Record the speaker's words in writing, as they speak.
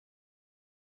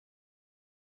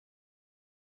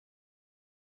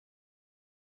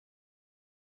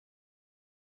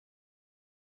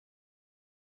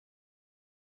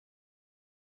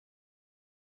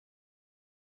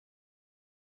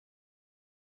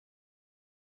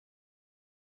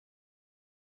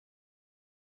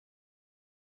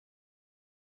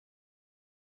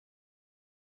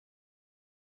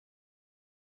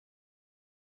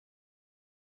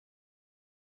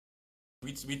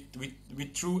we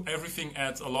threw everything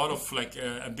at a lot of like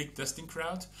a big testing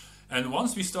crowd. And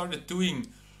once we started doing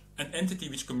an entity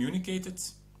which communicated,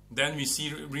 then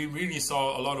we really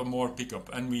saw a lot of more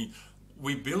pickup, and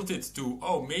we built it to,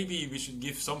 oh, maybe we should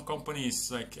give some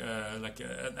companies like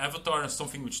an avatar or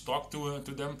something which talked to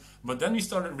them. But then we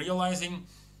started realizing,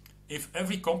 if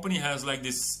every company has like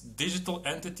this digital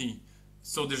entity,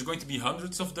 so there's going to be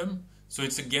hundreds of them, so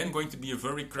it's again going to be a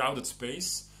very crowded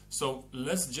space. So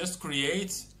let's just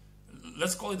create,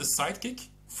 let's call it a sidekick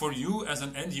for you as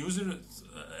an end user,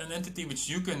 an entity which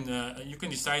you can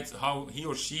decide how he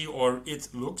or she or it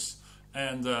looks.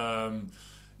 And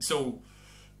so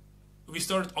we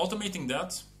started automating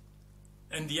that.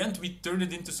 In the end, we turned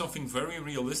it into something very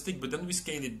realistic, but then we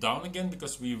scaled it down again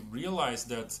because we realized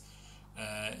that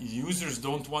users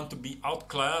don't want to be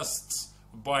outclassed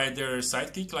by their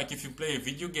sidekick. Like if you play a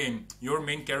video game, your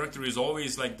main character is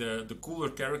always like the cooler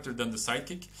character than the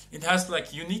sidekick. It has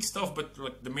like unique stuff, but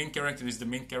like the main character is the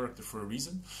main character for a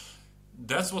reason.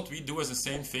 That's what we do as the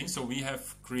same thing. So we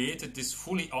have created this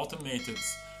fully automated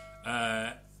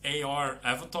AR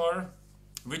avatar,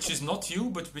 which is not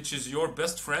you, but which is your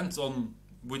best friend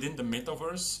within the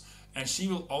metaverse, and she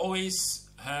will always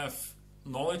have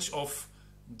knowledge of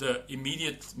the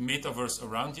immediate metaverse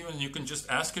around you, and you can just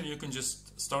ask her, you can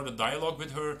just start a dialogue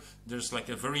with her. There's like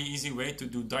a very easy way to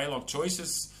do dialogue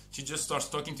choices. She just starts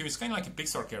talking to you. It's kind of like a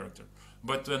Pixar character,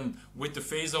 but then with the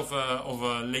face of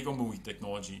a Lego movie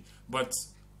technology. But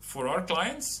for our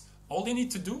clients, all they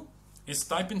need to do is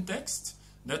type in text.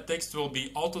 That text will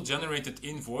be auto-generated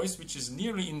in voice, which is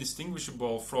nearly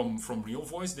indistinguishable from real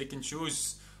voice. They can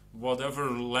choose whatever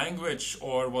language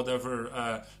or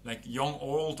whatever, like young,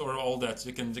 old, or all that.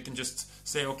 They can just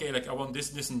say, okay, like I want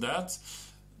this, and that.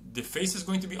 The face is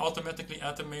going to be automatically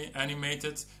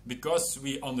animated because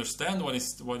we understand what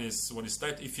is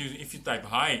typed. If you type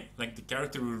hi, like the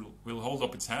character will hold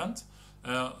up its hand,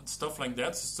 stuff like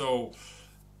that. So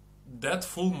that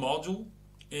full module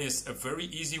is a very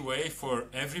easy way for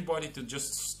everybody to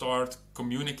just start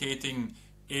communicating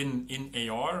in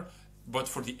AR. But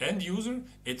for the end user,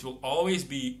 it will always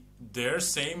be their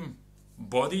same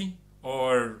body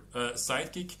or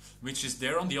sidekick, which is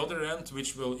there on the other end,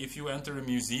 which will, if you enter a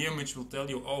museum, which will tell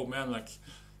you, oh man, like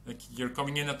you're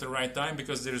coming in at the right time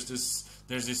because there's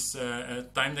this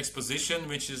timed exposition,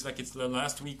 which is like it's the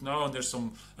last week now, and there's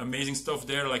some amazing stuff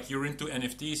there. Like you're into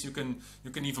NFTs, you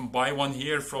can even buy one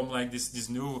here from like this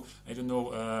new, I don't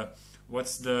know,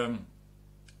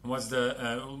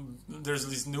 there's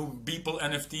this new Beeple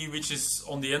NFT which is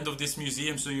on the end of this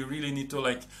museum, so you really need to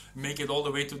like make it all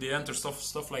the way to the end or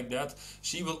stuff like that.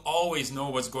 She will always know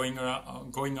what's going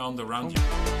on around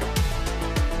you.